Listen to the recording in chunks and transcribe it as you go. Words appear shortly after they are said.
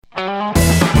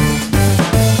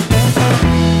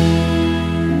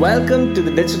Welcome to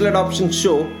the Digital Adoption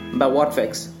Show by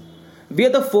Whatfix. We are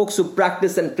the folks who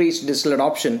practice and preach digital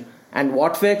adoption, and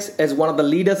Whatfix is one of the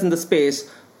leaders in the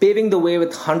space, paving the way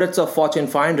with hundreds of Fortune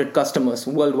 500 customers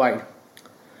worldwide.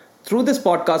 Through this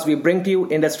podcast, we bring to you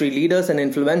industry leaders and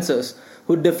influencers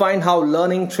who define how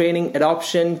learning, training,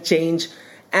 adoption, change,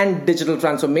 and digital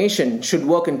transformation should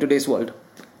work in today's world.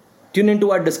 Tune into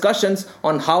our discussions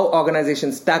on how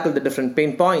organizations tackle the different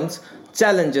pain points,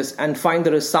 challenges, and find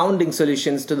the resounding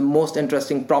solutions to the most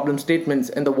interesting problem statements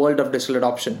in the world of digital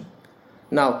adoption.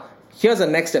 Now, here's our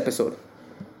next episode.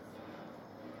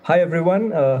 Hi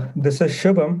everyone, this is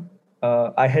Shubham.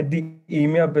 I head the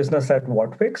EMEA business at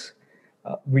Whatfix.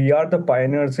 We are the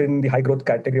pioneers in the high growth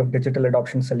category of digital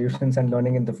adoption solutions and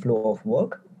learning in the flow of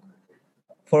work.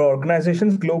 For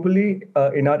organizations globally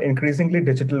in our increasingly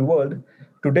digital world,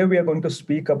 today we are going to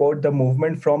speak about the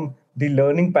movement from the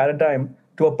learning paradigm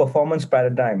to a performance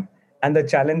paradigm and the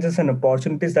challenges and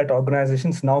opportunities that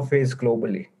organizations now face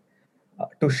globally.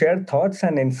 To share thoughts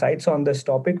and insights on this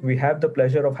topic, we have the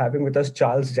pleasure of having with us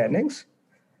Charles Jennings.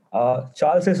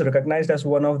 Charles is recognized as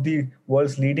one of the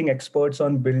world's leading experts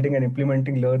on building and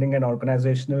implementing learning and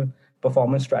organizational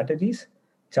performance strategies.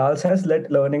 Charles has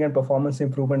led learning and performance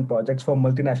improvement projects for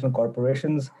multinational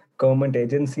corporations, government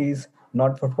agencies,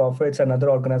 not-for-profits, and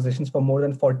other organizations for more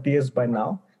than 40 years by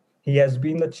now. He has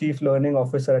been the Chief Learning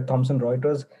Officer at Thomson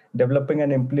Reuters, developing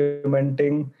and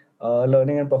implementing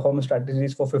learning and performance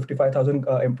strategies for 55,000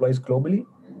 employees globally.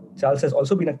 Charles has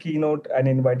also been a keynote and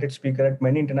invited speaker at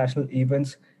many international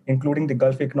events, including the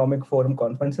Gulf Economic Forum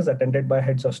conferences attended by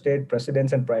heads of state,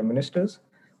 presidents, and prime ministers.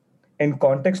 In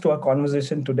context to our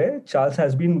conversation today, Charles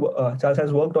has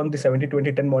worked on the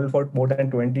 70-20-10 model for more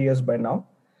than 20 years by now.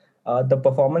 The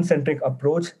performance-centric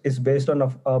approach is based on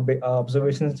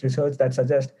observations research that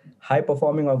suggests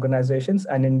high-performing organizations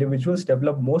and individuals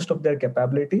develop most of their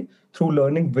capability through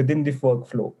learning within the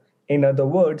workflow. In other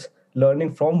words,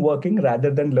 learning from working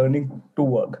rather than learning to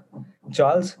work.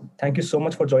 Charles, thank you so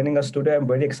much for joining us today. I'm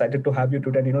very excited to have you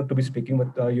today, to be speaking with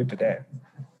you today.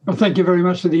 Well, thank you very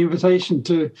much for the invitation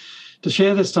to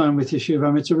share this time with you,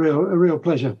 Shubham. It's a real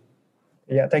pleasure.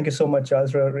 Yeah, thank you so much,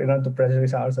 Charles. The pleasure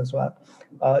is ours as well.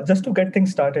 Just to get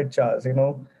things started, Charles,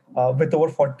 with over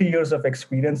 40 years of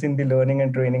experience in the learning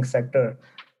and training sector,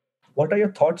 what are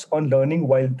your thoughts on learning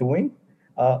while doing?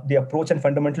 The approach and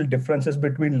fundamental differences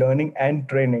between learning and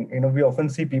training. We often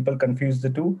see people confuse the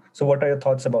two. So what are your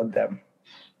thoughts about them?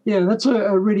 Yeah, that's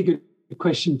a really good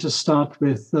question to start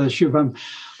with, Shubham.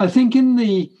 I think in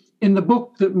the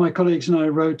book that my colleagues and I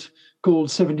wrote called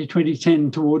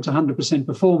 70-20-10 Towards 100%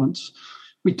 Performance,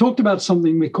 we talked about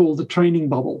something we call the training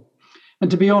bubble. And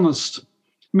to be honest,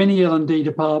 many L&D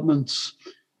departments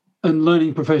and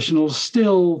learning professionals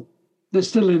they're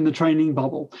still in the training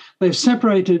bubble. They've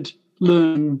separated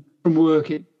learning from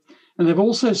working, and they've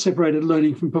also separated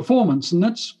learning from performance, and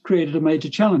that's created a major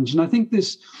challenge. And I think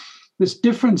this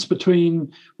difference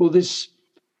between, this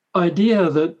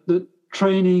idea that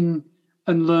training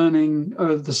and learning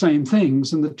are the same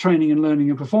things, and that training and learning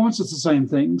and performance are the same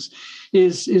things,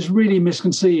 is really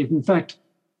misconceived. In fact,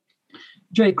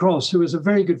 Jay Cross, who is a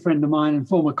very good friend of mine and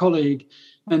former colleague,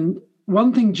 and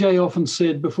one thing Jay often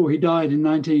said before he died in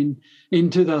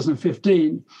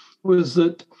 2015 was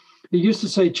that he used to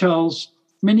say, Charles,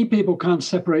 many people can't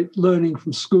separate learning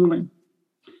from schooling.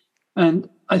 And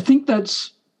I think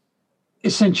that's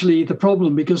essentially the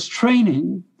problem, because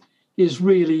training is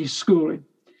really schooling.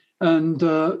 And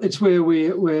it's where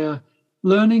we're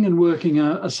learning and working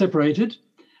are separated.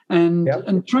 And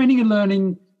training and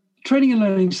learning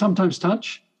sometimes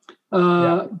touch,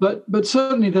 but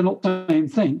certainly they're not the same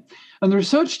thing. And the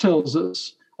research tells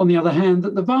us, on the other hand,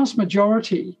 that the vast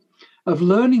majority of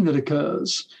learning that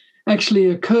occurs actually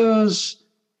occurs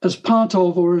as part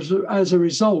of or as a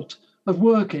result of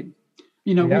working.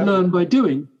 We learn by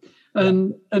doing.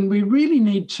 And we really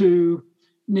need to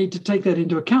take that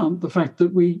into account, the fact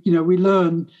that we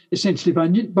learn essentially by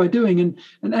doing.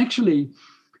 And actually,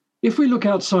 if we look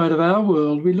outside of our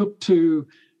world, we look to,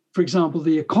 for example,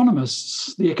 the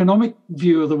economists, the economic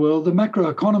view of the world, the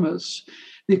macroeconomists.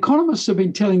 The economists have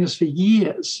been telling us for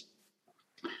years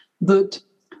that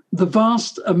the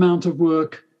vast amount of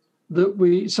work that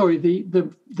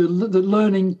the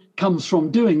learning comes from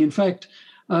doing. In fact,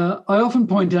 I often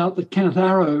point out that Kenneth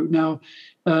Arrow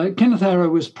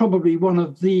was probably one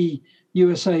of the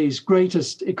USA's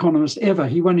greatest economists ever.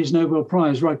 He won his Nobel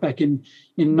Prize right back in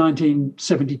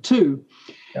 1972.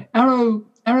 Yep.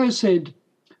 Arrow said,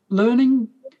 learning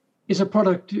is a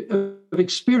product of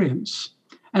experience,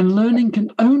 and learning can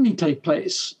only take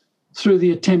place through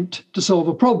the attempt to solve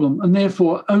a problem, and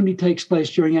therefore only takes place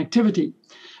during activity.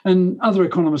 And other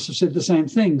economists have said the same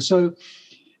thing. So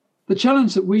the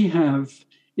challenge that we have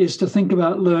is to think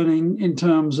about learning in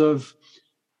terms of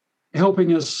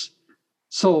helping us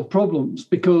solve problems,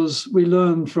 because we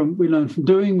learn from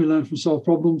doing, we learn from solve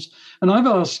problems. And I've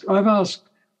asked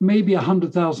maybe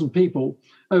 100,000 people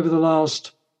over the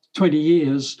last 20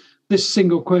 years this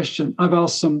single question. I've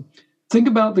asked them, think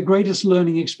about the greatest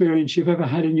learning experience you've ever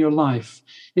had in your life.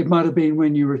 It might have been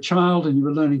when you were a child and you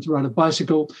were learning to ride a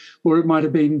bicycle, or it might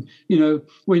have been,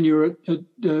 when you were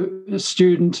a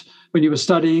student, when you were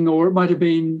studying, or it might have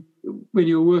been when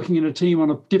you were working in a team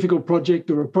on a difficult project,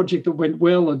 or a project that went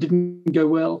well or didn't go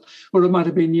well, or it might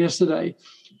have been yesterday.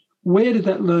 Where did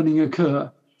that learning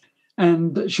occur?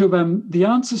 And Shubham, the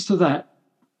answers to that,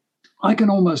 I can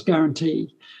almost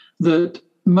guarantee that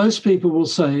most people will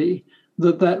say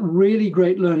that really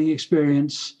great learning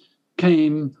experience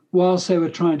came whilst they were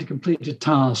trying to complete a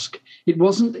task. It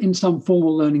wasn't in some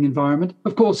formal learning environment.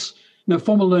 Of course,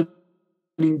 formal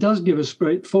learning does give us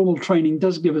formal training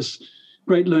does give us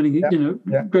great learning,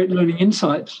 great learning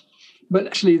insights. But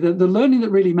actually, the learning that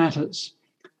really matters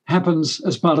happens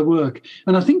as part of work.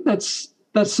 And I think that's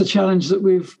the challenge that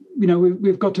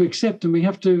we've got to accept and we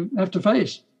have to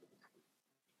face.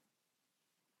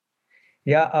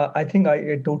 Yeah, I think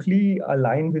I totally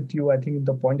align with you. I think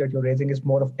the point that you're raising is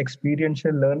more of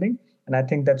experiential learning. And I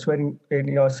think that's where in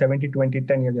your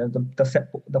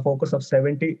 70-20-10, the focus of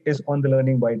 70 is on the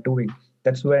learning by doing.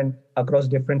 That's when across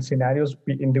different scenarios,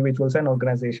 individuals and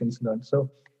organizations learn. So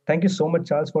thank you so much,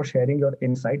 Charles, for sharing your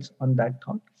insights on that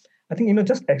thought. I think,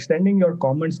 just extending your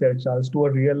comments there, Charles, to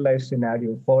a real life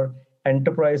scenario for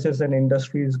enterprises and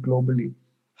industries globally.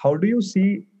 How do you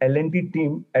see L&D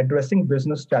team addressing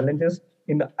business challenges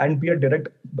and be a direct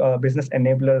business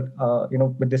enabler,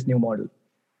 with this new model?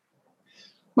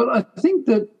 Well, I think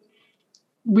that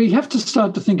we have to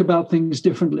start to think about things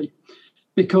differently,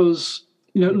 because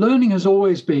learning has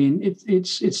always been.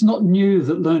 It's not new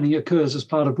that learning occurs as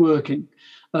part of working.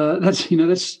 That's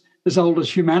as old as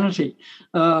humanity.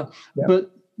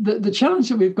 But the challenge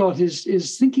that we've got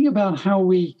is thinking about how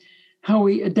we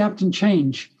adapt and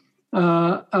change.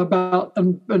 About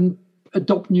and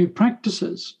adopt new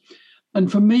practices. And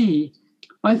for me,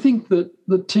 I think that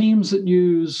the teams that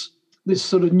use this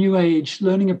sort of new age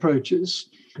learning approaches,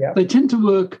 they tend to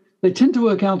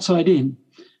work outside in.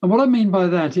 And what I mean by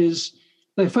that is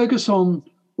they focus on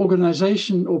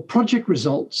organization or project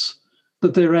results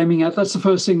that they're aiming at. That's the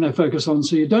first thing they focus on.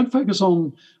 So you don't focus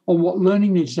on what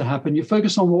learning needs to happen. You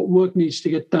focus on what work needs to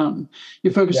get done.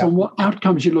 You focus on what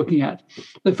outcomes you're looking at.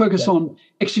 They focus on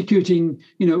executing,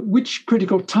 which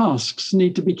critical tasks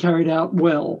need to be carried out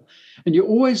well. And you're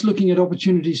always looking at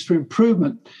opportunities for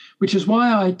improvement, which is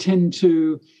why I tend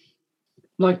to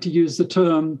like to use the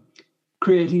term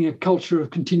creating a culture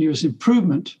of continuous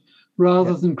improvement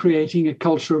rather than creating a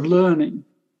culture of learning.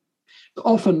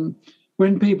 Often,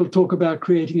 when people talk about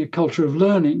creating a culture of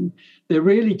learning, they're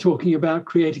really talking about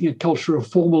creating a culture of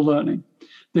formal learning.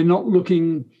 They're not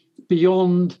looking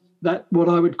beyond that, what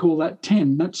I would call that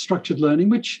 10, that structured learning,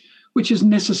 which is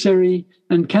necessary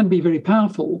and can be very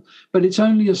powerful, but it's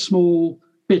only a small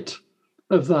bit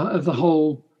of the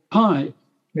whole pie.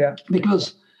 Yeah.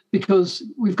 Because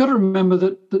we've got to remember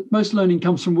that most learning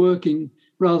comes from working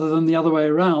rather than the other way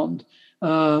around.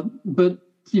 But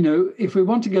if we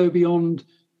want to go beyond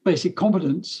basic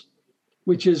competence,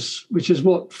 which is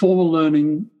what formal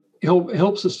learning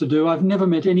helps us to do. I've never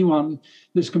met anyone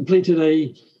who's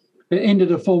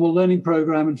ended a formal learning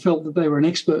program and felt that they were an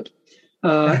expert.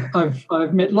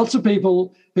 I've met lots of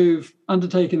people who've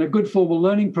undertaken a good formal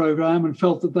learning program and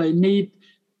felt that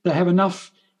they have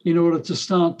enough in order to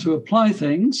start to apply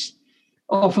things.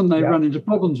 Often they run into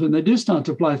problems when they do start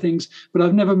to apply things, but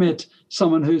I've never met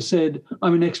someone who said,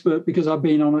 I'm an expert because I've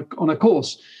been on a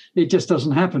course. It just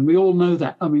doesn't happen. We all know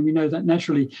that. I mean, we know that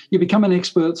naturally. You become an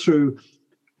expert through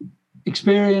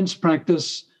experience,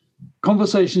 practice,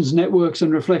 conversations, networks,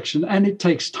 and reflection, and it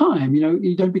takes time.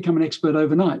 You don't become an expert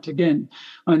overnight. Again,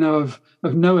 I know of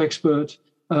no expert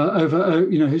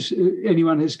anyone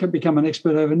who's become an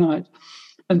expert overnight.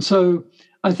 And so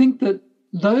I think that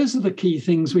those are the key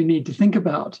things we need to think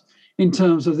about in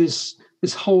terms of this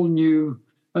whole new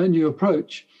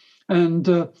approach.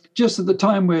 And just at the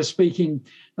time we're speaking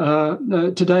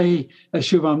today,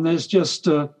 Shubham,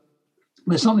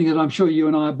 there's something that I'm sure you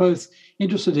and I are both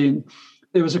interested in.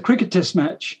 There was a cricket test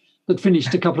match that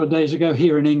finished a couple of days ago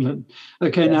here in England.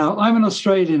 Okay, yes. Now I'm an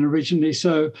Australian originally,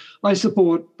 so I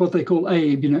support what they call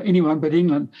ABE, anyone but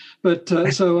England. But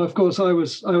so of course I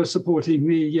was supporting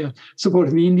the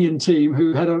Indian team,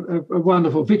 who had a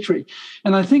wonderful victory.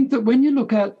 And I think that when you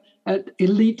look at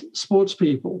elite sports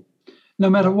people, no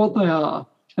matter what they are,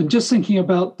 And just thinking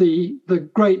about the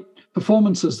great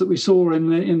performances that we saw in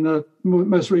the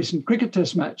most recent cricket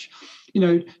test match,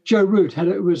 Joe Root had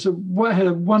a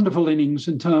wonderful innings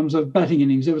in terms of batting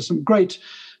innings. There was some great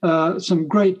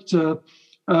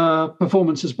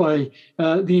performances by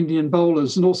the Indian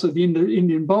bowlers, and also the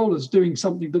Indian bowlers doing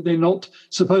something that they're not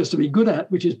supposed to be good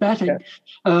at, which is batting.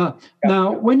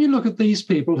 Now, when you look at these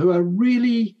people who are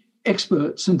really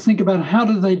experts and think about how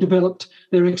do they develop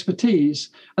their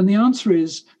expertise, and the answer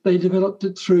is they developed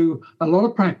it through a lot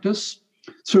of practice,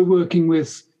 through working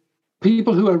with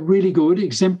people who are really good,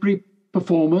 exemplary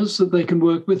performers that they can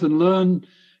work with and learn,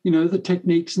 the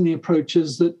techniques and the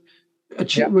approaches that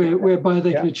whereby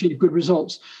they can achieve good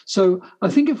results. So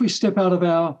I think if we step out of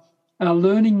our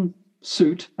learning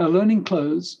suit, our learning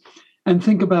clothes, and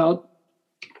think about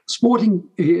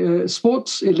elite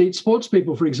sports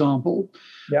people, for example,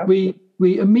 we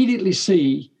immediately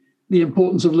see the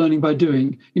importance of learning by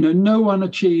doing. No one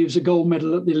achieves a gold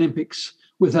medal at the Olympics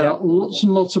without lots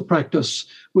and lots of practice,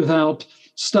 without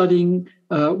studying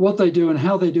what they do and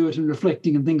how they do it and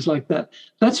reflecting and things like that.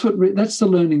 That's the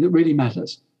learning that really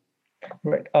matters.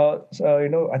 Right.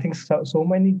 I think so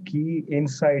many key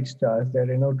insights, Charles. They're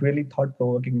really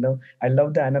thought-provoking. I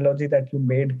love the analogy that you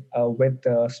made with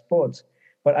sports.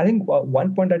 But I think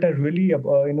one point that I really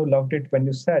loved it when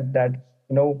you said that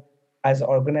as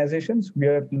organizations we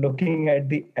are looking at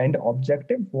the end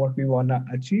objective, what we want to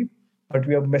achieve, but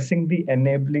we are missing the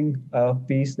enabling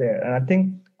piece there. And I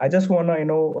think I just want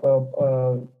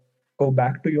to go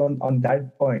back to you on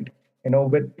that point.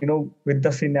 With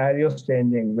the scenarios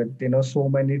changing, with so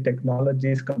many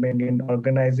technologies coming in,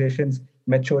 organizations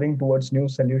maturing towards new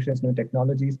solutions, new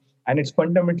technologies, and it's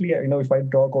fundamentally, if I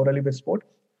draw correlate with sport,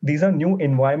 these are new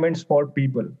environments for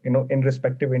people, in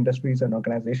respective industries and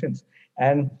organizations.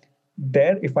 And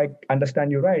there, if I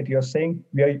understand you right, you're saying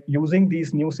we are using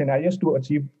these new scenarios to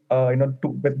achieve,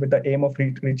 with the aim of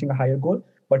reaching a higher goal,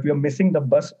 but we are missing the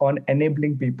bus on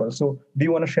enabling people. So do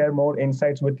you want to share more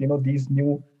insights with, these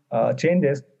new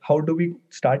changes? How do we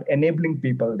start enabling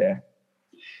people there?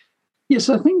 Yes,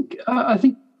 I think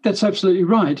that's absolutely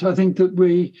right. I think that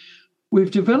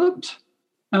we've developed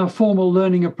our formal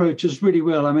learning approaches really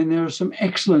well. I mean, there are some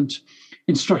excellent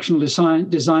instructional design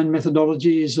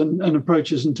methodologies and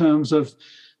approaches in terms of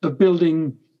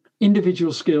building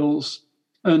individual skills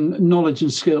and knowledge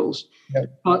and skills.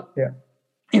 But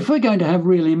if we're going to have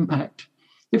real impact,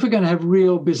 if we're going to have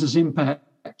real business impact,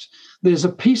 there's a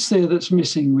piece there that's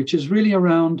missing, which is really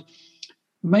around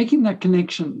making that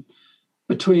connection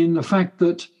between the fact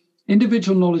that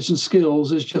individual knowledge and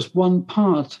skills is just one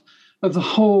part of the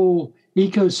whole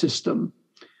ecosystem,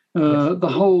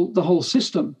 the whole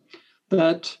system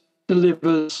that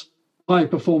delivers high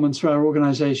performance for our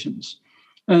organizations.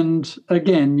 And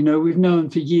again, we've known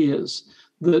for years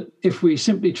that if we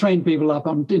simply train people up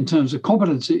in terms of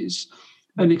competencies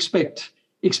and expect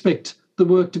the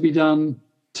work to be done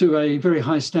to a very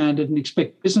high standard and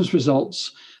expect business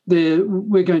results,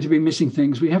 we're going to be missing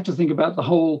things. We have to think about the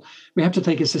whole. We have to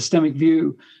take a systemic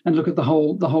view and look at the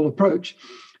whole approach.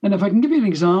 And if I can give you an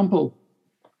example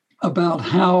about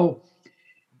how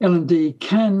L&D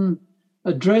can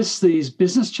address these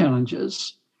business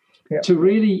challenges to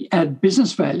really add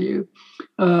business value,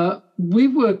 we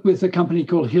work with a company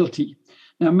called Hilti.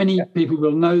 Now, many people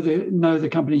will know the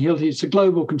company Hilti. It's a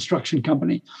global construction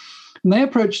company. And they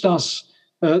approached us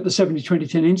at the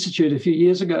 70-20-10 Institute a few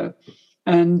years ago.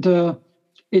 And their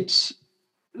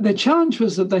challenge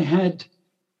was that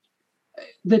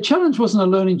their challenge wasn't a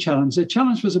learning challenge. Their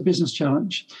challenge was a business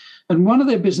challenge. And one of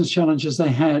their business challenges they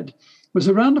had was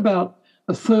around about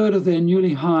a third of their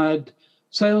newly hired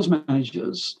sales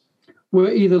managers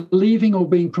were either leaving or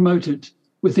being promoted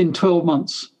within 12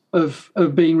 months of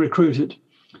being recruited.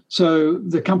 So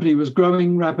the company was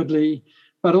growing rapidly,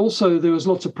 but also there was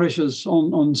lots of pressures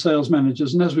on sales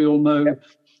managers. And as we all know,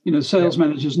 sales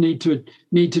managers need to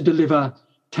deliver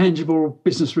tangible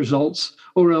business results,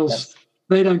 or else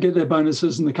they don't get their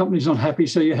bonuses and the company's not happy.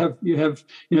 So you have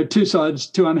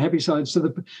two unhappy sides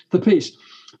to the piece.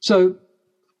 So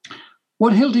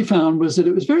what Hilti found was that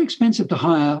it was very expensive to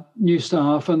hire new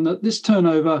staff, and that this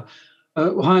turnover,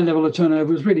 high level of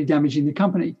turnover, was really damaging the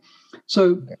company.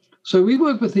 So we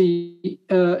worked with the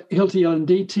Hilti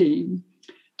L&D team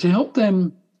to help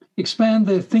them expand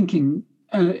their thinking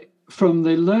from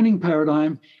the learning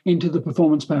paradigm into the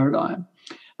performance paradigm.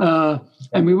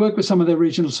 And we worked with some of their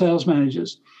regional sales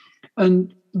managers.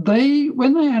 And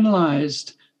when they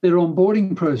analysed their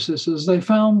onboarding processes, they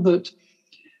found that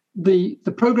the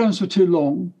programs were too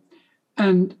long.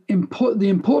 And the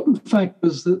important fact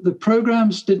was that the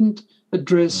programs didn't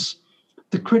address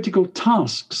the critical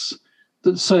tasks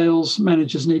that sales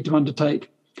managers need to undertake.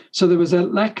 So there was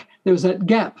that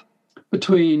gap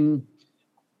between,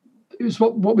 it was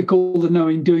what we call the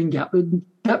knowing doing gap.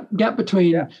 That gap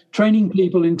between training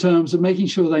people in terms of making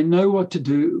sure they know what to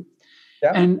do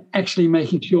and actually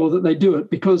making sure that they do it,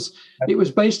 because it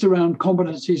was based around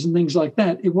competencies and things like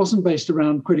that. It wasn't based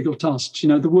around critical tasks,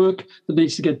 the work that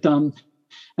needs to get done.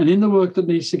 And in the work that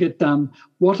needs to get done,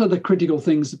 what are the critical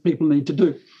things that people need to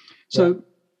do? So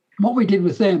what we did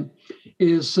with them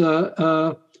is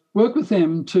work with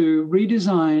them to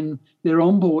redesign their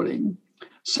onboarding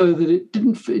so that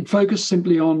it focused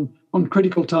simply on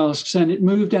critical tasks, and it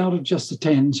moved out of just the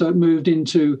 10. So it moved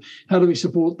into how do we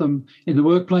support them in the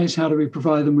workplace? How do we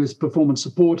provide them with performance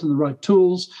support and the right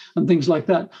tools and things like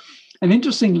that? And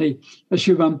interestingly,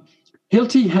 Shubham,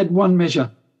 Hilti had one measure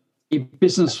the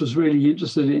business was really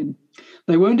interested in.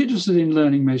 They weren't interested in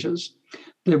learning measures.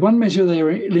 The one measure they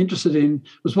were interested in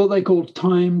was what they called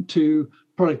time to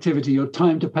productivity or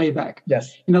time to payback.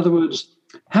 Yes. In other words,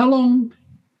 how long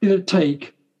did it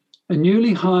take a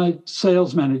newly hired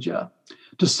sales manager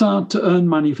to start to earn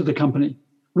money for the company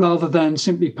rather than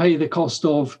simply pay the cost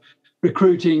of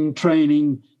recruiting,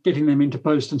 training, getting them into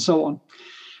post and so on?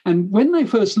 And when they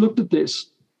first looked at this,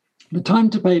 the time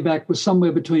to payback was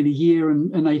somewhere between a year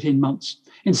and 18 months.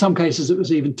 In some cases, it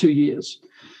was even 2 years.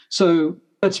 So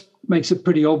that makes it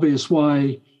pretty obvious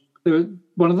why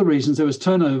one of the reasons there was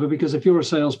turnover, because if you're a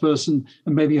salesperson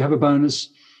and maybe you have a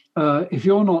bonus, if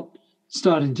you're not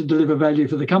starting to deliver value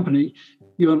for the company,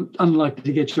 you're unlikely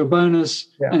to get your bonus,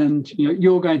 and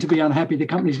you're going to be unhappy, the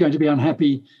company's going to be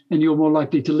unhappy, and you're more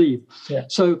likely to leave. Yeah.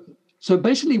 So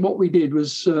basically what we did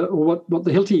was, or what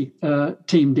the Hilti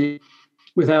team did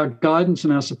with our guidance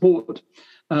and our support,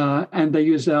 and they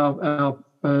used our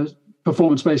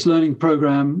performance-based learning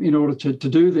program in order to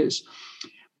do this.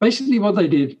 Basically what they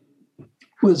did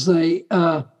was they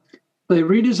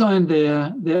redesigned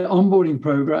their onboarding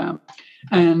program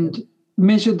and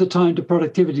measured the time to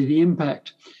productivity, the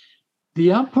impact.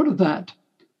 The output of that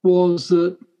was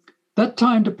that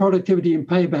time to productivity and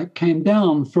payback came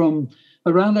down from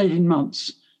around 18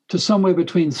 months to somewhere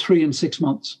between 3 and 6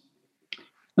 months.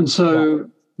 And so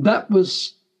that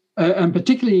was, and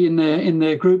particularly in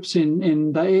their groups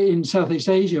in Southeast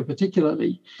Asia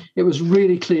particularly, it was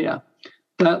really clear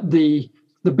that the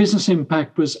business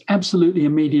impact was absolutely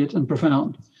immediate and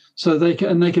profound. So they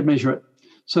could measure it.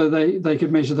 So they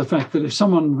could measure the fact that if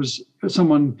someone was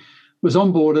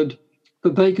onboarded,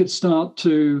 that they could start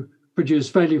to produce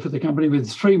value for the company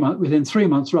within 3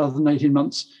 months rather than 18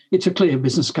 months. It's a clear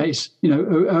business case,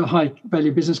 a high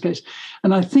value business case.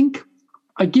 And I think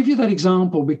I give you that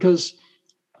example because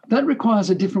that requires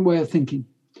a different way of thinking.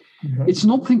 Mm-hmm. It's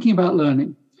not thinking about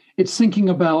learning. It's thinking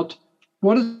about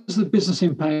what is the business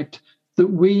impact that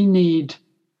we need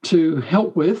to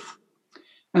help with,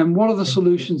 and what are the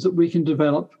solutions that we can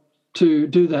develop to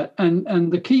do that.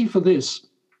 And the key for this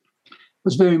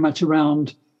was very much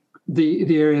around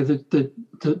the area that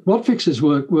WhatFix's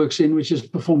works in, which is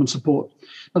performance support.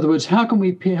 In other words, how can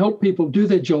we help people do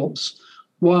their jobs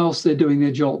whilst they're doing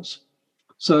their jobs?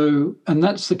 So, and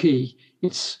that's the key.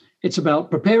 It's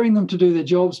about preparing them to do their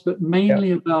jobs, but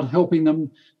mainly about helping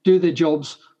them do their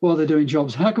jobs while they're doing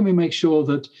jobs. How can we make sure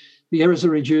that the errors are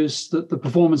reduced, that the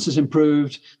performance is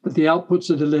improved, that the outputs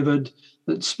are delivered,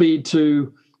 that speed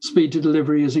to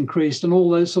delivery is increased, and all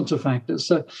those sorts of factors.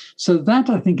 So that,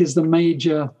 I think, is the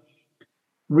major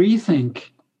rethink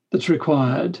that's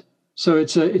required. So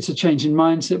it's a change in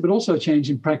mindset, but also a change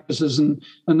in practices, and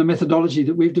the methodology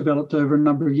that we've developed over a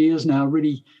number of years now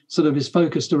really sort of is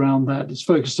focused around that. It's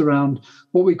focused around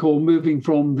what we call moving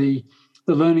from the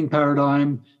learning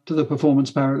paradigm to the performance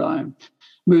paradigm,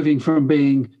 moving from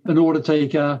being an order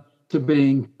taker to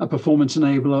being a performance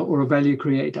enabler or a value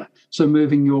creator. So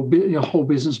moving your whole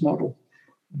business model.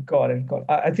 Got it.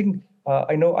 I think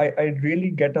I really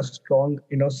get a strong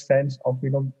sense of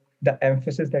the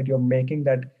emphasis that you're making,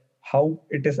 that how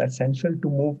it is essential to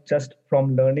move just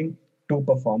from learning to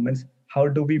performance. How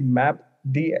do we map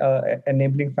the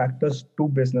enabling factors to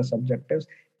business objectives?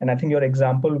 And I think your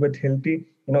example with Hilti,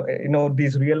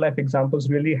 these real life examples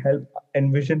really help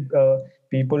envision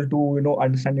people to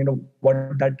understand what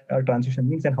that transition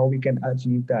means and how we can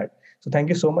achieve that. So thank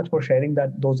you so much for sharing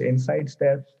those insights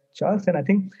there, Charles. And I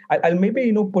think I'll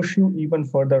maybe push you even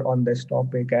further on this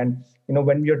topic. And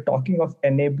when we are talking of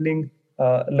enabling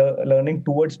learning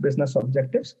towards business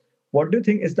objectives, what do you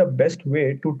think is the best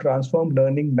way to transform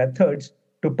learning methods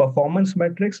to performance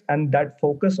metrics and that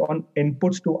focus on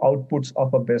inputs to outputs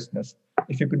of a business?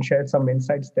 If you can share some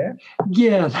insights there.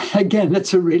 Yeah, again,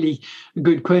 that's a really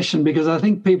good question, because I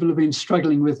think people have been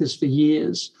struggling with this for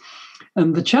years.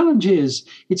 And the challenge is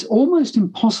it's almost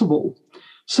impossible,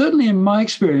 certainly in my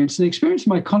experience and the experience of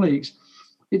my colleagues,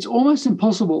 it's almost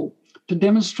impossible to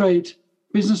demonstrate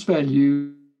business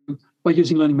value by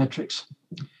using learning metrics.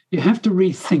 You have to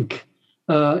rethink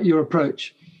your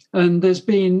approach. And there's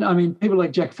been, people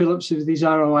like Jack Phillips with these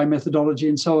ROI methodology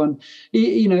and so on,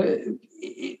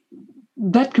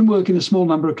 that can work in a small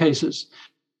number of cases,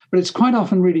 but it's quite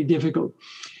often really difficult.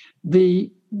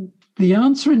 The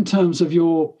answer in terms of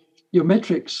your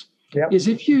metrics is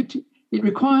it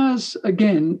requires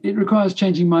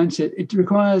changing mindset. It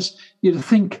requires you to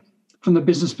think from the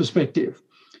business perspective.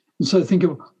 And so think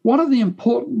of what are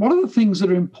the things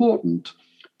that are important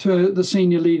to the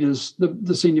senior leaders,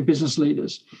 the senior business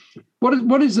leaders.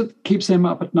 What is it that keeps them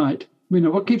up at night?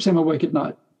 What keeps them awake at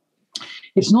night?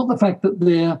 It's not the fact that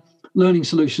their learning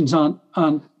solutions aren't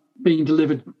being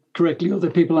delivered correctly or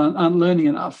that people aren't learning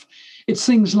enough. It's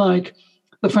things like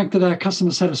the fact that our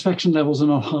customer satisfaction levels are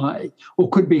not high or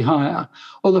could be higher,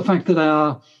 or the fact that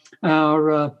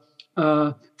our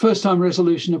first-time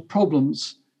resolution of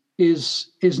problems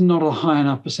is not a high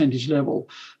enough percentage level.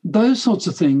 Those sorts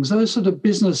of things, those sort of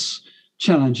business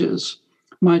challenges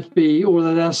might be, or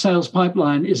that our sales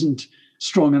pipeline isn't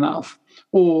strong enough,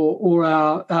 or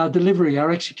our delivery,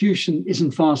 our execution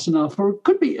isn't fast enough, or it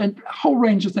could be a whole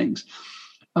range of things.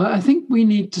 I think we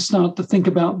need to start to think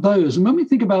about those. And when we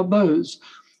think about those,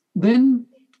 then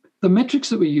the metrics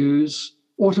that we use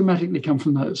automatically come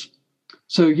from those.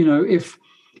 So,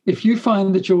 if you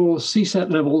find that your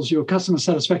CSAT levels, your customer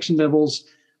satisfaction levels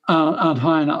aren't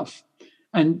high enough,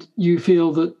 and you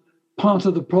feel that part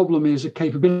of the problem is a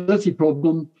capability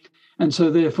problem, and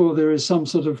so therefore there is some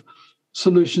sort of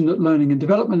solution that learning and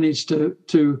development needs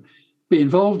to be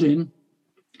involved in,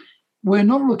 we're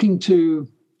not looking to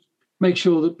make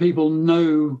sure that people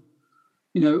know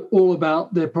all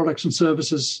about their products and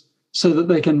services so that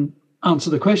they can answer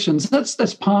the questions.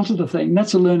 That's part of the thing.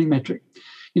 That's a learning metric.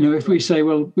 If we say,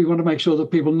 well, we want to make sure that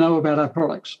people know about our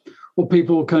products or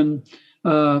people can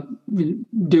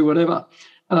do whatever.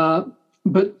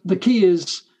 But the key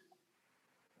is,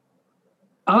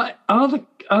 are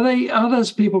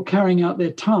those people carrying out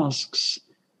their tasks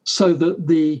so that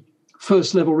the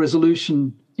first level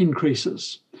resolution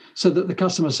increases, so that the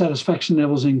customer satisfaction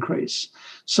levels increase?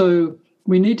 So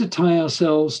we need to tie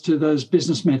ourselves to those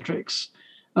business metrics.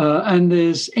 And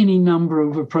there's any number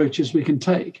of approaches we can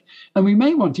take. And we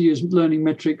may want to use learning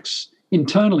metrics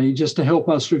internally just to help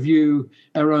us review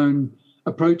our own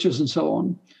approaches and so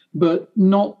on, but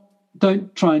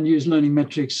don't try and use learning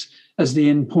metrics as the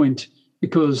end point,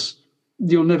 because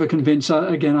you'll never convince.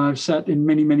 Again, I've sat in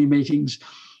many, many meetings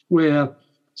where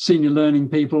senior learning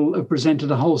people have presented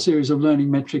a whole series of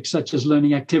learning metrics, such as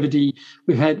learning activity.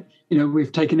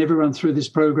 We've taken everyone through this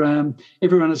program.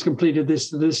 Everyone has completed this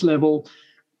to this level.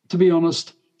 To be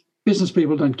honest, business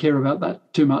people don't care about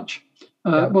that too much.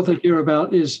 What they care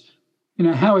about is,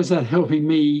 how is that helping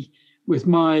me with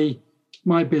my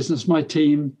business, my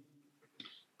team,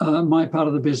 my part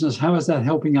of the business? How is that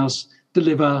helping us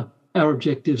deliver our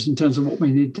objectives in terms of what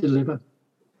we need to deliver?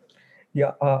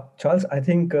 Yeah, Charles, I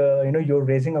think, you're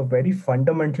raising a very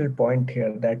fundamental point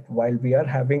here, that while we are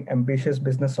having ambitious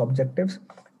business objectives,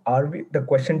 the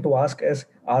question to ask is,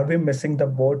 are we missing the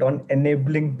boat on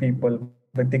enabling people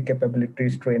with the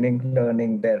capabilities, training,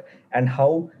 learning there, and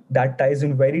how that ties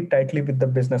in very tightly with the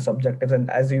business objectives? And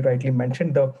as you rightly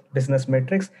mentioned, the business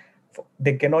metrics,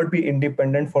 they cannot be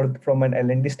independent from an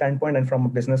L&D standpoint, and from a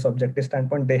business objective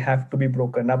standpoint, they have to be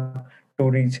broken up to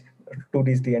reach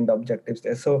the end objectives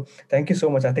there. So thank you so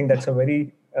much. I think that's a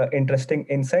very interesting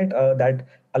insight that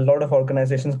a lot of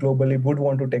organizations globally would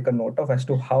want to take a note of, as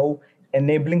to how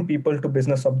enabling people to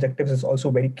business objectives is also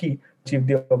very key to achieve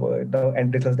the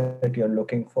end results that you're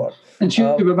looking for. And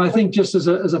I think just as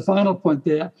a final point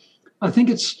there, I think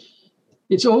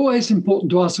it's always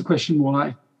important to ask the question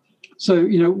why. So,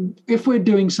 if we're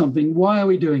doing something, why are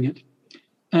we doing it?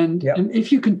 And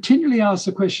if you continually ask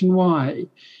the question why,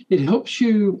 it helps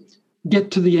you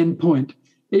get to the end point.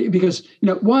 Because,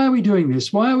 why are we doing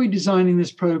this? Why are we designing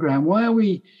this program? Why are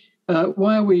we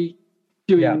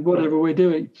doing whatever we're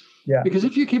doing? Yeah. Because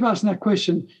if you keep asking that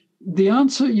question, the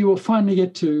answer you will finally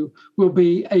get to will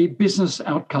be a business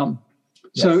outcome.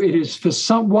 Yes. So it is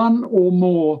for one or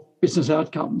more business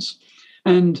outcomes.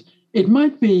 And it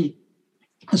might be,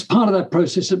 as part of that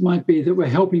process, it might be that we're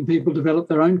helping people develop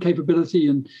their own capability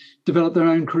and develop their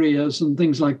own careers and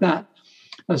things like that.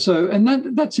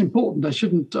 And that's important. I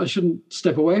shouldn't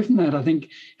step away from that. I think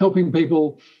helping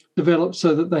people develop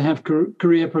so that they have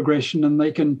career progression and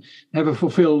they can have a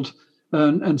fulfilled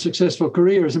and successful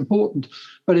career is important.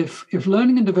 But if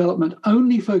learning and development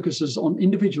only focuses on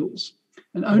individuals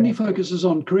and only focuses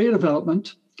on career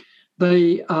development,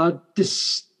 they are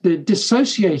they're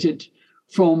dissociated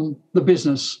from the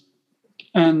business,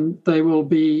 and they will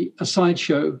be a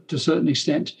sideshow to a certain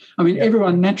extent. I mean,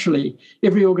 everyone naturally,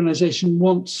 every organization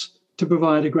wants to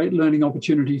provide a great learning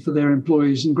opportunity for their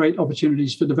employees and great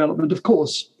opportunities for development, of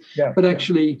course. But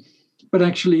actually,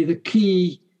 the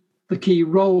key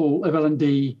role of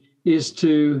L&D is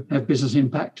to have business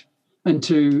impact and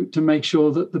to make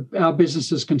sure that our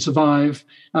businesses can survive,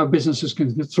 our businesses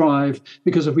can thrive.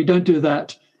 Because if we don't do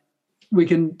that, we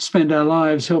can spend our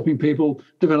lives helping people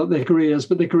develop their careers,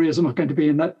 but their careers are not going to be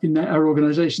in our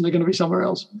organization. They're going to be somewhere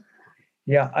else.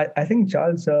 Yeah, I think,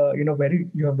 Charles,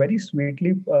 you have very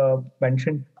sweetly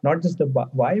mentioned not just the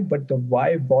why, but the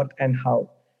why, what, and how.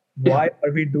 Why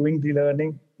are we doing the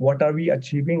learning? What are we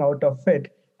achieving out of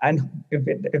it? And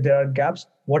if there are gaps,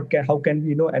 how can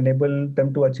we enable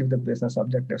them to achieve the business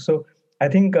objective? So I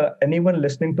think anyone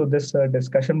listening to this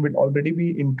discussion will already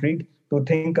be intrigued to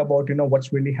think about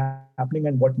what's really happening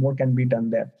and what more can be done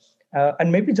there.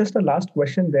 And maybe just a last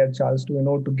question there, Charles,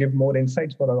 to give more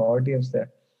insights for our audience there.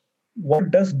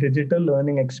 What does digital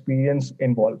learning experience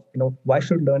involve? Why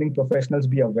should learning professionals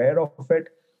be aware of it?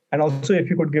 And also, if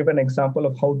you could give an example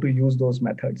of how to use those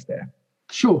methods there.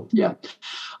 Sure, yeah.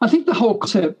 I think the whole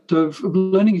concept of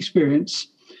learning experience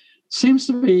seems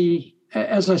to be,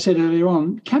 as I said earlier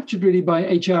on, captured really by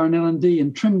HR and L&D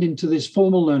and trimmed into this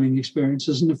formal learning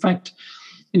experiences. And in fact,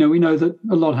 we know that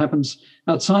a lot happens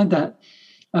outside that,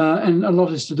 and a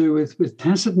lot is to do with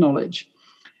tacit knowledge.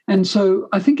 And so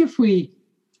I think if we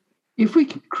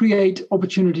can create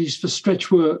opportunities for stretch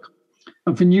work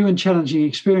and for new and challenging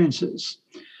experiences,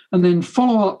 and then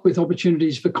follow up with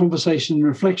opportunities for conversation and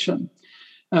reflection,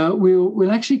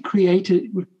 we'll actually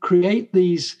create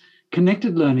these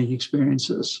connected learning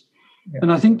experiences. Yeah.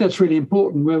 And I think that's really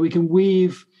important, where we can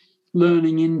weave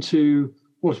learning into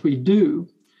what we do.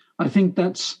 I think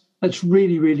that's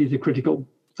really, really the critical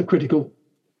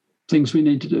things we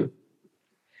need to do.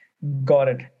 Got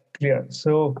it. Clear.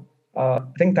 So I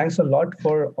think thanks a lot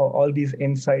for all these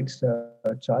insights,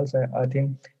 Charles. I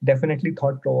think definitely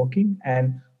thought-provoking.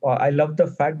 And I love the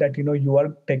fact that, you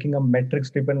are taking a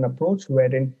metrics-driven approach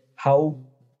wherein how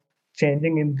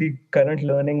changing in the current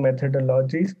learning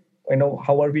methodologies,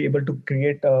 how are we able to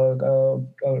create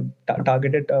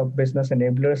targeted business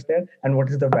enablers there, and what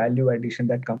is the value addition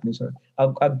that companies are.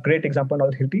 A great example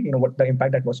on Hilti, what the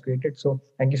impact that was created. So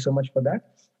thank you so much for that.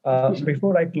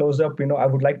 Before I close up, I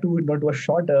would like to do a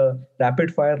short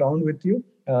rapid fire round with you.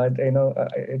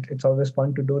 It's always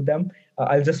fun to do them.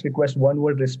 I'll just request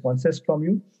one-word responses from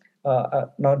you.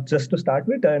 Not just to start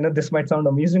with, I know this might sound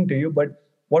amusing to you, but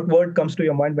what word comes to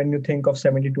your mind when you think of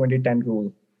 70-20-10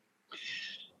 rule?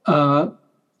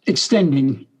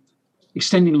 Extending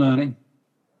learning.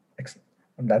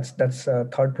 That's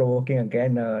thought-provoking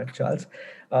again, Charles.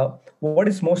 What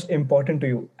is most important to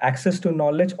you? Access to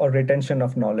knowledge or retention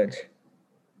of knowledge?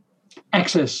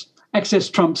 Access. Access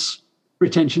trumps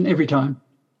retention every time.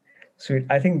 Sweet.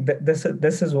 I think this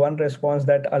is one response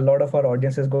that a lot of our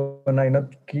audience is going to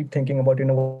keep thinking about.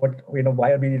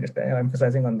 Why are we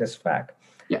emphasizing on this fact?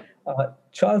 Yeah.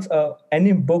 Charles,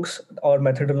 any books or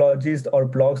methodologies or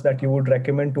blogs that you would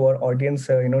recommend to our audience,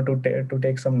 to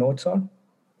take some notes on?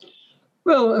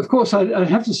 Well, of course, I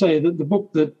have to say that the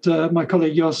book that my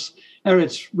colleague Jos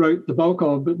Aritz wrote the bulk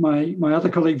of, but my other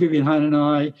colleague Vivian Hein and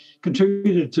I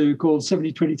contributed to, called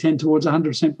 70-20-10 Towards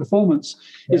 100% Performance,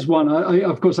 is one.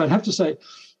 Of course, I'd have to say.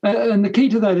 And the key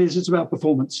to that is it's about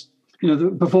performance.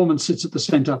 The performance sits at the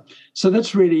center. So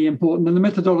that's really important. And the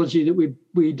methodology that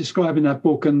we describe in that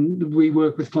book, and we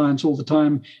work with clients all the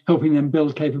time, helping them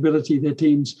build capability, their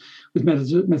teams, with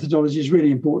methodology is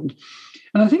really important.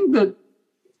 And I think that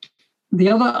the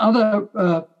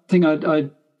other thing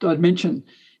I'd mention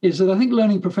is that I think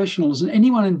learning professionals and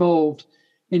anyone involved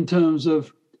in terms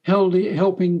of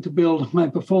helping to build high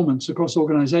performance across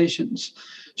organizations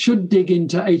should dig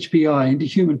into HPI, into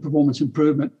human performance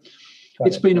improvement.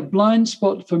 It's been a blind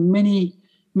spot for many,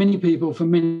 many people for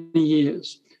many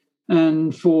years.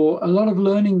 And for a lot of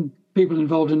people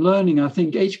involved in learning, I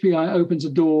think HPI opens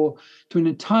a door to an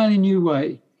entirely new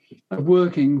way of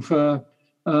working for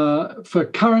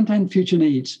current and future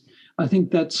needs. I think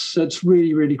that's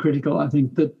really, really critical. I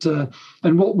think that,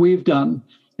 and what we've done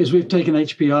is we've taken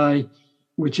HPI,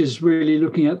 which is really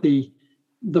looking at the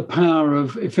power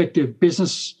of effective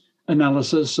business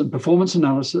analysis and performance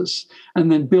analysis,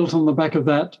 and then built on the back of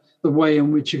that the way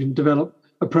in which you can develop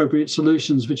appropriate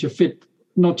solutions which are fit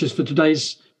not just for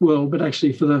today's world, but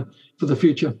actually for the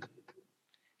future.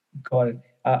 Got it.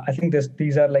 I think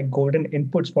these are like golden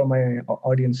inputs for my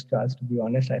audience, Charles, to be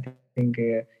honest. I think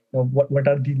what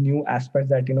are the new aspects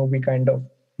that we kind of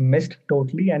missed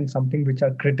totally, and something which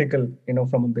are critical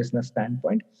from a business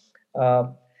standpoint. uh,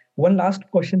 One last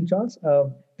question, Charles.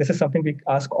 This is something we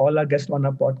ask all our guests on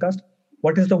our podcast.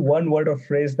 What is the one word or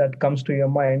phrase that comes to your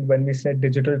mind when we say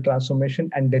digital transformation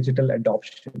and digital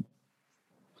adoption?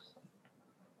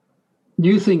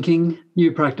 New thinking,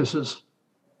 new practices.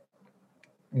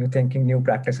 New thinking, new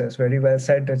practices. Very well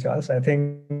said, Charles. I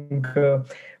think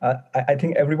I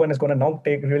think everyone is going to now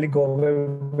really go away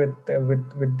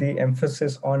with the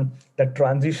emphasis on the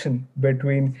transition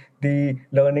between the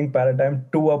learning paradigm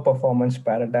to a performance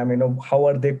paradigm. How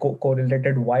are they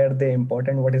correlated? Why are they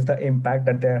important? What is the impact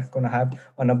that they're going to have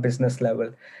on a business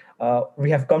level? We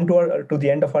have come to the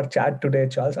end of our chat today,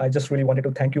 Charles. I just really wanted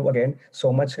to thank you again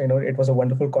so much. It was a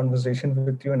wonderful conversation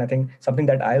with you, and I think something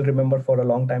that I'll remember for a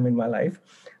long time in my life.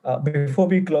 Before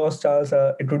we close, Charles,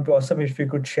 it would be awesome if you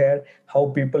could share how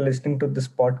people listening to this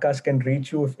podcast can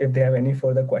reach you if they have any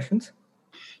further questions.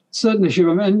 Certainly,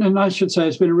 Shivam. And I should say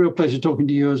it's been a real pleasure talking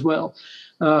to you as well.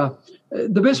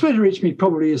 The best way to reach me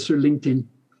probably is through LinkedIn.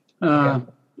 Okay.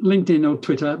 LinkedIn or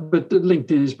Twitter, but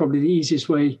LinkedIn is probably the easiest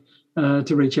way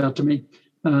to reach out to me.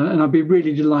 And I'd be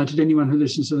really delighted, anyone who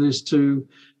listens to this, to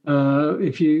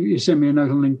if you send me a note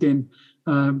on LinkedIn,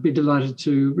 be delighted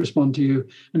to respond to you.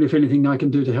 And if anything I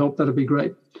can do to help, that'd be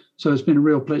great. So it's been a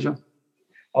real pleasure.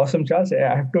 Awesome, Charles.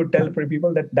 I have to tell for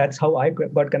people that that's how I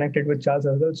got connected with Charles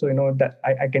as well. So, that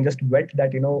I can just vet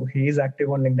that, he is active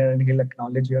on LinkedIn and he'll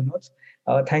acknowledge your notes.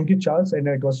 Thank you, Charles. And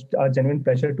it was a genuine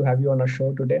pleasure to have you on our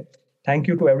show today. Thank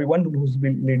you to everyone who's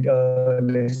been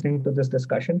listening to this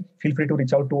discussion. Feel free to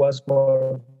reach out to us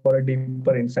for a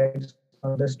deeper insights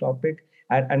on this topic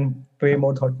and way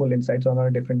more thoughtful insights on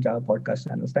our different podcast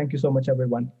channels. Thank you so much,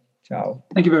 everyone. Ciao.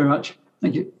 Thank you very much.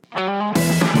 Thank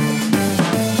you.